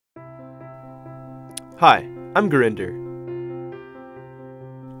Hi, I'm Gurinder.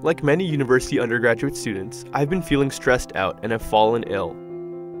 Like many university undergraduate students, I've been feeling stressed out and have fallen ill.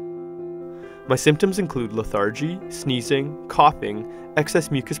 My symptoms include lethargy, sneezing, coughing, excess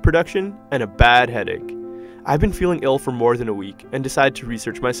mucus production, and a bad headache. I've been feeling ill for more than a week and decided to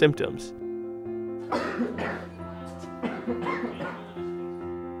research my symptoms.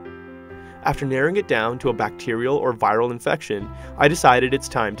 After narrowing it down to a bacterial or viral infection, I decided it's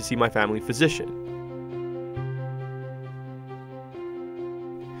time to see my family physician.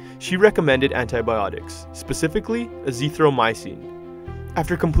 She recommended antibiotics, specifically azithromycin.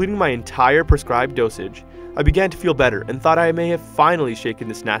 After completing my entire prescribed dosage, I began to feel better and thought I may have finally shaken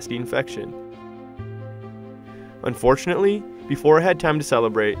this nasty infection. Unfortunately, before I had time to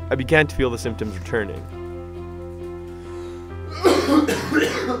celebrate, I began to feel the symptoms returning.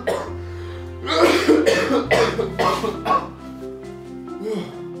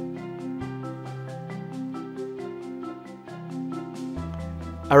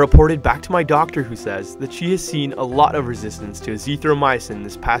 I reported back to my doctor, who says that she has seen a lot of resistance to azithromycin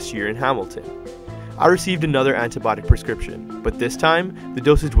this past year in Hamilton. I received another antibiotic prescription, but this time the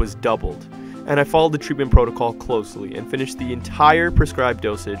dosage was doubled, and I followed the treatment protocol closely and finished the entire prescribed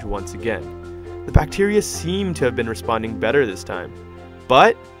dosage once again. The bacteria seem to have been responding better this time,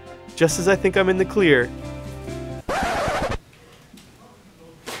 but just as I think I'm in the clear,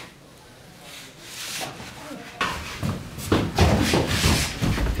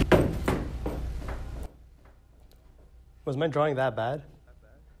 Was my drawing that bad?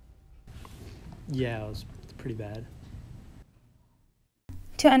 Yeah, it was pretty bad.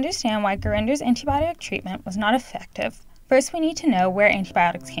 To understand why Gurinder's antibiotic treatment was not effective, first we need to know where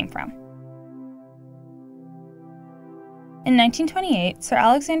antibiotics came from. In 1928, Sir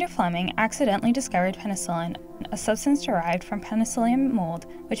Alexander Fleming accidentally discovered penicillin, a substance derived from penicillium mold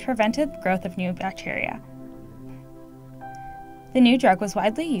which prevented the growth of new bacteria. The new drug was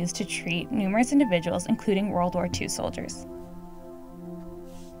widely used to treat numerous individuals, including World War II soldiers.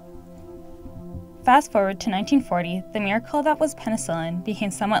 Fast forward to 1940, the miracle that was penicillin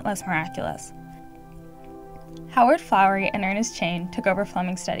became somewhat less miraculous. Howard Flowry and Ernest Chain took over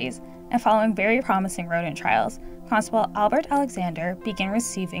Fleming's studies, and following very promising rodent trials, Constable Albert Alexander began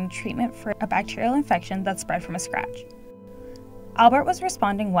receiving treatment for a bacterial infection that spread from a scratch. Albert was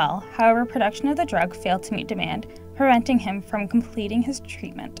responding well, however production of the drug failed to meet demand, preventing him from completing his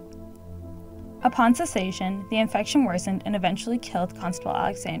treatment. Upon cessation, the infection worsened and eventually killed Constable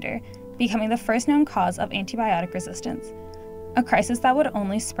Alexander, becoming the first known cause of antibiotic resistance, a crisis that would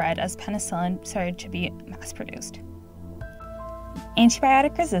only spread as penicillin started to be mass-produced.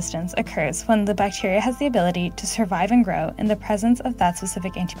 Antibiotic resistance occurs when the bacteria has the ability to survive and grow in the presence of that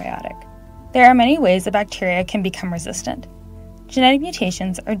specific antibiotic. There are many ways a bacteria can become resistant. Genetic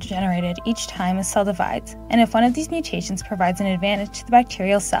mutations are generated each time a cell divides, and if one of these mutations provides an advantage to the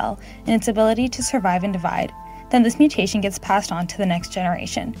bacterial cell in its ability to survive and divide, then this mutation gets passed on to the next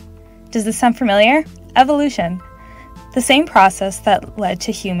generation. Does this sound familiar? Evolution. The same process that led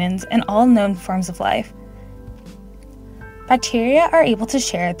to humans and all known forms of life. Bacteria are able to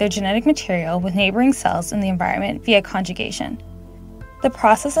share their genetic material with neighboring cells in the environment via conjugation. The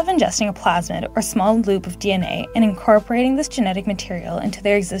process of ingesting a plasmid or small loop of DNA and incorporating this genetic material into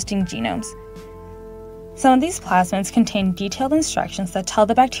their existing genomes. Some of these plasmids contain detailed instructions that tell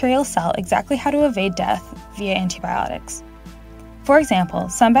the bacterial cell exactly how to evade death via antibiotics. For example,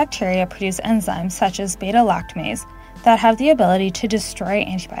 some bacteria produce enzymes such as beta-lactamase that have the ability to destroy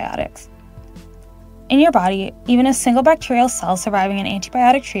antibiotics. In your body, even a single bacterial cell surviving an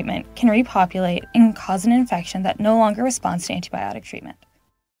antibiotic treatment can repopulate and cause an infection that no longer responds to antibiotic treatment.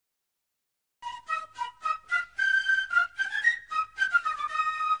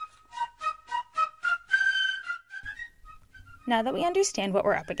 Now that we understand what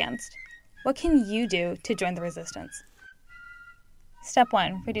we're up against, what can you do to join the resistance? Step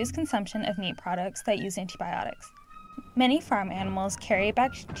 1. Reduce consumption of meat products that use antibiotics. Many farm animals carry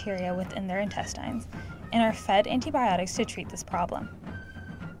bacteria within their intestines and are fed antibiotics to treat this problem.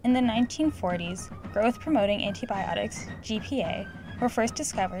 In the 1940s, growth-promoting antibiotics, GPA, were first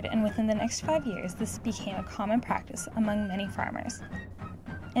discovered, and within the next 5 years, this became a common practice among many farmers.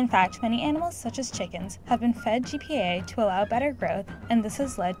 In fact, many animals, such as chickens, have been fed GPA to allow better growth, and this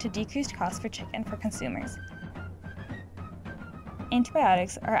has led to decreased costs for chicken for consumers.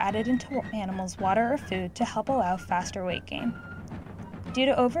 Antibiotics are added into animals' water or food to help allow faster weight gain. Due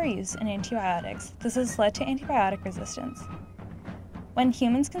to overuse in antibiotics, this has led to antibiotic resistance. When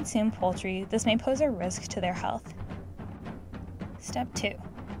humans consume poultry, this may pose a risk to their health. Step 2.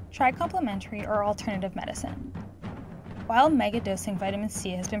 Try complementary or alternative medicine. While megadosing vitamin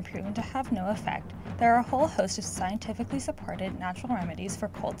C has been proven to have no effect, there are a whole host of scientifically supported natural remedies for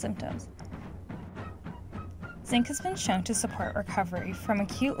cold symptoms. Zinc has been shown to support recovery from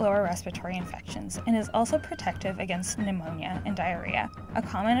acute lower respiratory infections and is also protective against pneumonia and diarrhea, a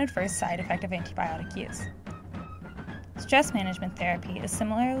common adverse side effect of antibiotic use. Stress management therapy is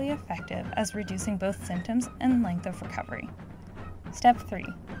similarly effective as reducing both symptoms and length of recovery. Step 3.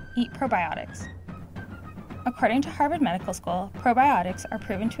 Eat probiotics. According to Harvard Medical School, probiotics are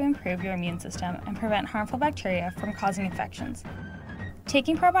proven to improve your immune system and prevent harmful bacteria from causing infections.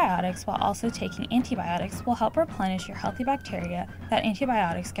 Taking probiotics while also taking antibiotics will help replenish your healthy bacteria that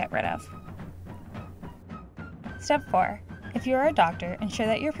antibiotics get rid of. Step 4. If you are a doctor, ensure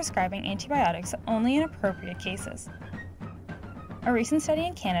that you're prescribing antibiotics only in appropriate cases. A recent study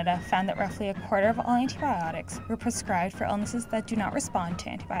in Canada found that roughly a quarter of all antibiotics were prescribed for illnesses that do not respond to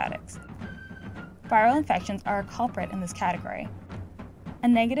antibiotics. Viral infections are a culprit in this category. A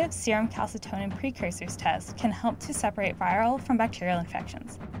negative serum calcitonin precursors test can help to separate viral from bacterial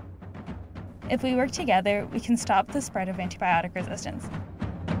infections. If we work together, we can stop the spread of antibiotic resistance.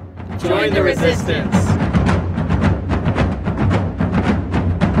 Join the resistance!